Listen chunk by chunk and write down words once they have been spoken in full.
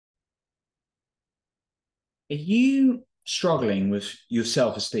Are you struggling with your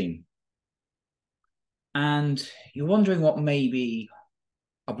self-esteem and you're wondering what maybe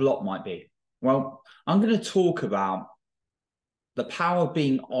a block might be? Well, I'm going to talk about the power of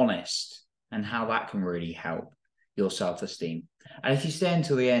being honest and how that can really help your self-esteem. And if you stay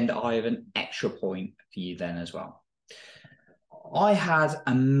until the end, I have an extra point for you then as well. I had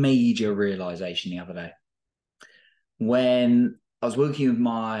a major realization the other day when I was working with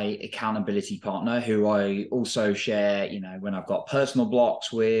my accountability partner, who I also share, when I've got personal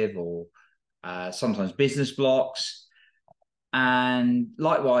blocks with, or sometimes business blocks. And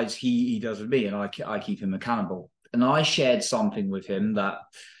likewise, he does with me, and I keep him accountable. And I shared something with him that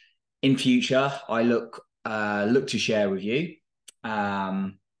in future I look to share with you.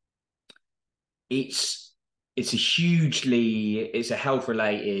 It's a health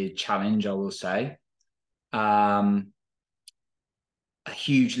related challenge, I will say. A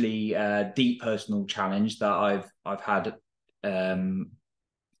hugely deep personal challenge that I've had a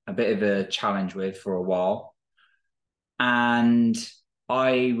bit of a challenge with for a while, and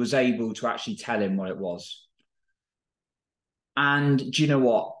I was able to actually tell him what it was. And do you know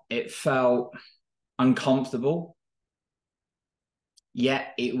what? It felt uncomfortable,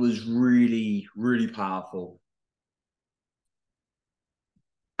 yet it was really, really powerful.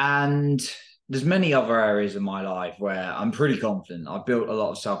 And there's many other areas in my life where I'm pretty confident. I've built a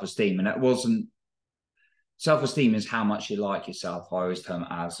lot of self-esteem, and it wasn't self-esteem is how much you like yourself, I always term it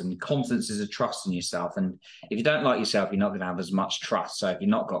as, and confidence is a trust in yourself. And if you don't like yourself, you're not going to have as much trust. So if you've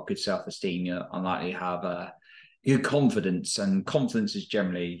not got good self-esteem, you're unlikely to have a good confidence. And confidence is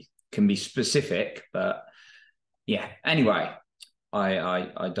generally can be specific, but yeah. Anyway,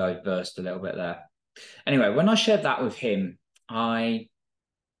 I diversed a little bit there. Anyway, when I shared that with him, I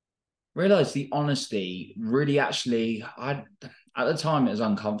realized the honesty really actually, at the time it was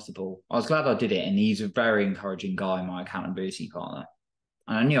uncomfortable. I was glad I did it, and he's a very encouraging guy, my accountability partner.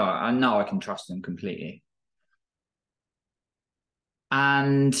 And I know I can trust him completely.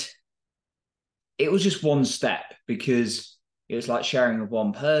 And it was just one step, because it was like sharing with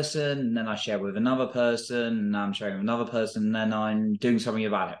one person, and then I share with another person, and now I'm sharing with another person, and then I'm doing something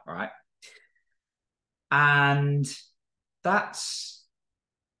about it, right? And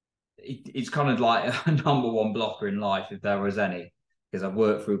it's kind of like a number one blocker in life, if there was any, because I've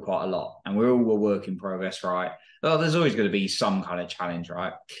worked through quite a lot, and we're all a work in progress, right? Well, there's always going to be some kind of challenge,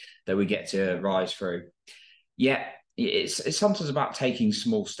 right, that we get to rise through. Yeah, it's sometimes about taking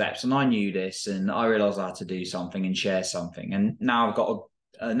small steps, and I knew this, and I realized I had to do something and share something, and now I've got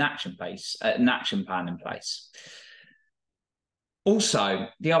an action plan in place. Also,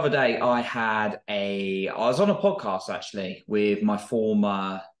 the other day I was on a podcast actually with my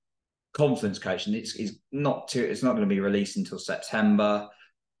former confidence coach, and it's not going to be released until September.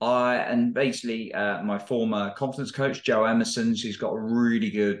 My former confidence coach, Joe Emerson, she's got a really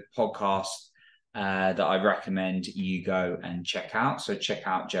good podcast that I recommend you go and check out. So check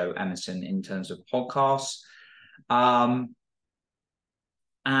out Joe Emerson in terms of podcasts.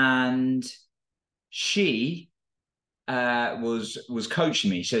 And she was coaching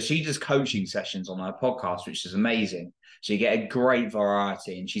me. So she does coaching sessions on her podcast, which is amazing. So you get a great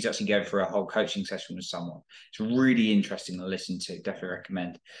variety, and she's actually going through a whole coaching session with someone. It's really interesting to listen to. Definitely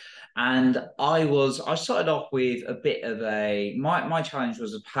recommend. And I started off with a bit of my challenge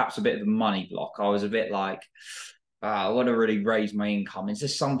was perhaps a bit of a money block. I was a bit like, I want to really raise my income. Is there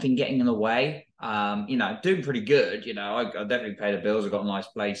something getting in the way? Doing pretty good. I definitely pay the bills. I've got a nice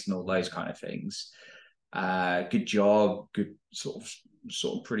place and all those kind of things. Good job, good sort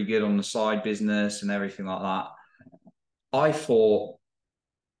of pretty good on the side business and everything like that. I thought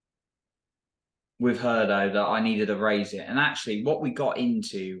with her though that I needed to raise it, and actually what we got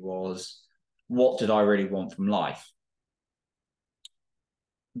into was, what did I really want from life?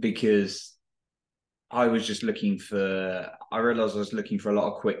 Because I realized I was looking for a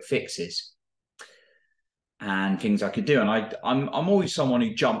lot of quick fixes and things I could do, and I'm always someone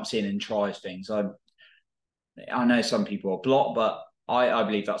who jumps in and tries things. I know some people are blocked, but I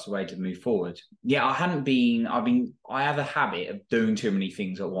believe that's the way to move forward. Yeah, I have a habit of doing too many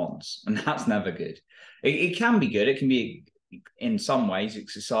things at once, and that's never good. It can be good. It can be, in some ways,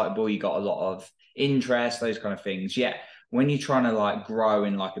 it's excitable. You got a lot of interest, those kind of things. Yeah, when you're trying to like grow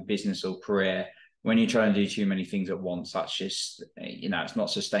in like a business or career, when you're trying to do too many things at once, that's just, it's not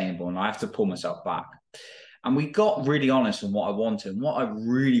sustainable. And I have to pull myself back. And we got really honest on what I wanted. And what I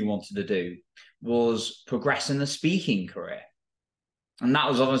really wanted to do was progress in the speaking career. And that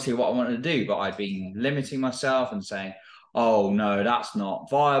was honestly what I wanted to do. But I'd been limiting myself and saying, oh, no, that's not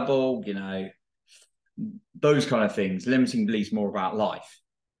viable. Those kind of things, limiting beliefs more about life.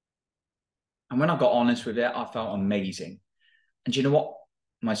 And when I got honest with it, I felt amazing. And you know what?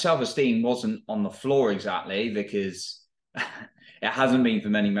 My self-esteem wasn't on the floor exactly, because it hasn't been for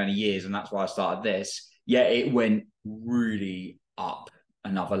many, many years. And that's why I started this. Yet it went really up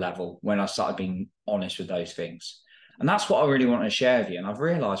another level when I started being honest with those things. And that's what I really want to share with you. And I've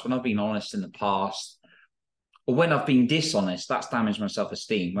realized when I've been honest in the past, or when I've been dishonest, that's damaged my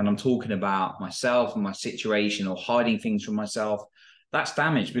self-esteem. When I'm talking about myself and my situation or hiding things from myself, that's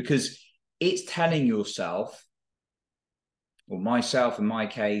damaged, because it's telling yourself, or myself in my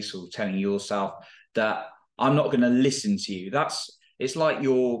case, or telling yourself that I'm not going to listen to you. It's like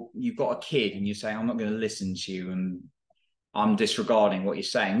you've got a kid and you're saying, I'm not going to listen to you and I'm disregarding what you're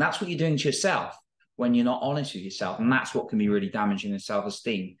saying. That's what you're doing to yourself when you're not honest with yourself. And that's what can be really damaging in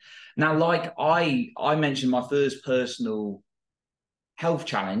self-esteem. Now, like I mentioned my first personal health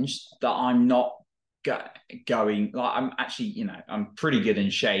challenge, that I'm not going, like, I'm actually, I'm pretty good in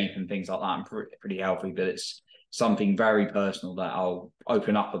shape and things like that. I'm pretty healthy, but it's something very personal that I'll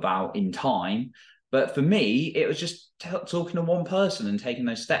open up about in time. But for me, it was just talking to one person and taking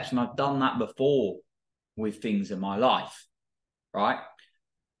those steps. And I've done that before with things in my life, right?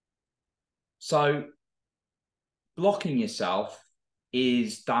 So blocking yourself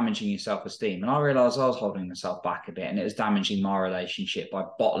is damaging your self-esteem. And I realized I was holding myself back a bit, and it was damaging my relationship by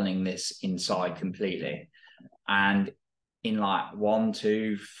bottling this inside completely. And in like 1,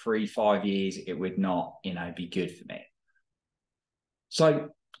 2, 3, 5 years, it would not, be good for me. So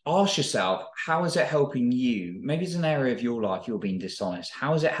ask yourself, how is it helping you? Maybe it's an area of your life you're being dishonest.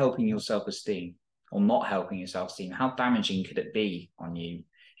 How is it helping your self-esteem, or not helping your self-esteem? How damaging could it be on you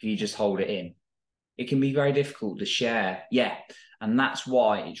if you just hold it in? It can be very difficult to share. Yeah. And that's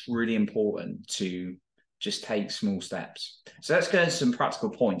why it's really important to just take small steps. So let's go into some practical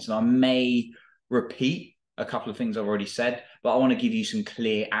points. And I may repeat a couple of things I've already said, but I want to give you some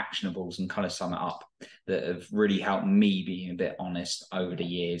clear actionables and kind of sum it up that have really helped me being a bit honest over the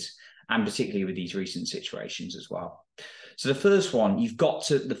years, and particularly with these recent situations as well. So the first one,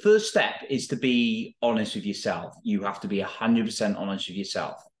 the first step is to be honest with yourself. You have to be 100% honest with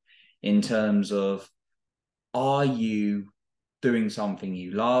yourself in terms of, are you doing something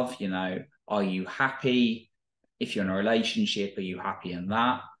you love? Are you happy? If you're in a relationship, are you happy in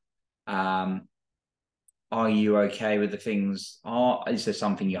that? Are you okay with the things? Is there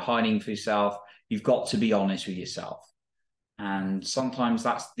something you're hiding for yourself? You've got to be honest with yourself. And sometimes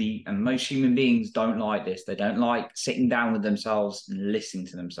and most human beings don't like this. They don't like sitting down with themselves and listening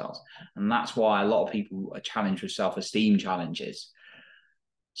to themselves. And that's why a lot of people are challenged with self-esteem challenges.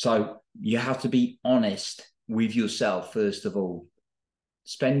 So you have to be honest with yourself, first of all.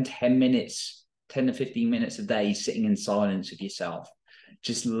 Spend 10 to 15 minutes a day sitting in silence with yourself.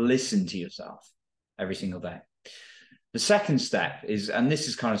 Just listen to yourself every single day. The second step is, and this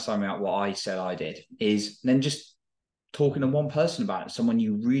is kind of summing up what I said I did, is then just talking to one person about it, someone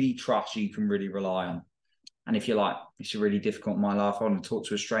you really trust, you can really rely on. And if you're like, it's really difficult in my life, I want to talk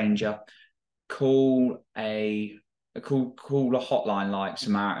to a stranger, call a hotline like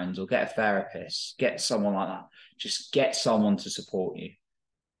Samaritans, or get a therapist, get someone like that. Just get someone to support you,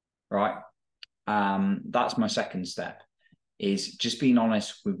 right? That's my second step, is just being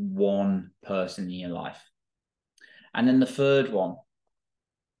honest with one person in your life. And then the third one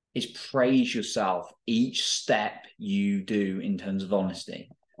is praise yourself each step you do in terms of honesty.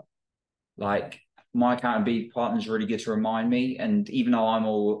 Like, my accountability partner is really good to remind me. And even though I'm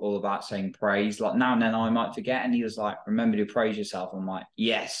all about saying praise, like now and then I might forget. And he was like, remember to praise yourself. I'm like,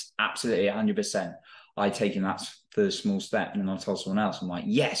 yes, absolutely, 100%. I'd taken that first small step, and then I told someone else, I'm like,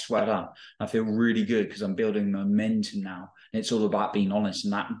 yes, well done. I feel really good because I'm building momentum now. And it's all about being honest,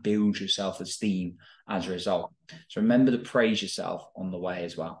 and that builds your self-esteem as a result. So remember to praise yourself on the way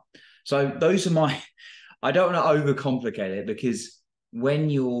as well. So those are I don't want to overcomplicate it, because when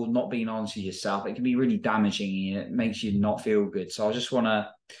you're not being honest with yourself, it can be really damaging and it makes you not feel good. So I just want to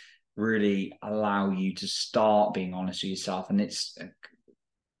really allow you to start being honest with yourself. And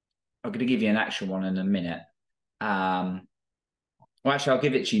I'm going to give you an actual one in a minute. Well, actually, I'll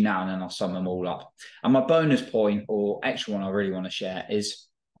give it to you now and then I'll sum them all up. And my bonus point, or extra one I really want to share, is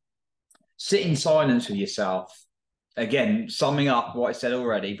sit in silence with yourself. Again, summing up what I said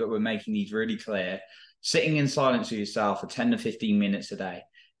already, but we're making these really clear. Sitting in silence with yourself for 10 to 15 minutes a day.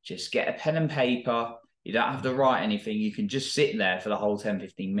 Just get a pen and paper. You don't have to write anything. You can just sit there for the whole 10,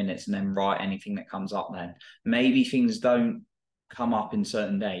 15 minutes and then write anything that comes up then. Maybe things don't come up in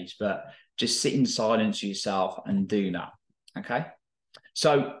certain days, but just sit in silence with yourself and do that. Okay?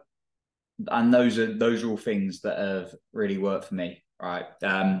 So, and those are all things that have really worked for me, right?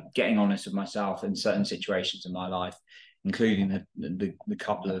 Getting honest with myself in certain situations in my life including the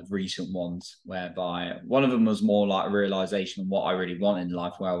couple of recent ones, whereby one of them was more like a realization of what I really wanted in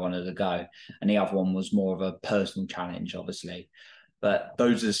life, where I wanted to go, and the other one was more of a personal challenge, obviously. But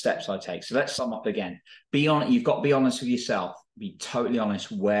those are the steps I take. So let's sum up again. You've got to be honest with yourself. Be totally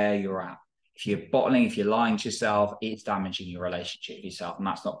honest where you're at. If you're bottling, if you're lying to yourself, it's damaging your relationship with yourself, and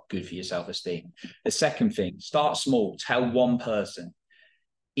that's not good for your self-esteem. The second thing, start small. Tell one person,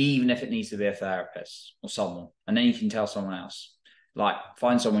 even if it needs to be a therapist or someone, and then you can tell someone else. Like,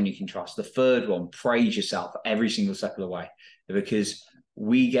 find someone you can trust. The third one, praise yourself every single step of the way, because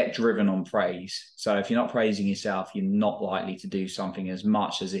we get driven on praise. So if you're not praising yourself, you're not likely to do something as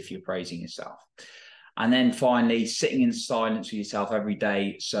much as if you're praising yourself. And then finally, sitting in silence with yourself every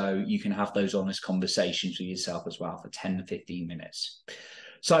day so you can have those honest conversations with yourself as well for 10 to 15 minutes.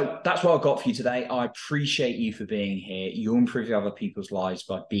 So that's what I've got for you today. I appreciate you for being here. You'll improve other people's lives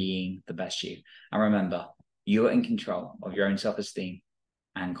by being the best you. And remember, you're in control of your own self-esteem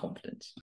and confidence.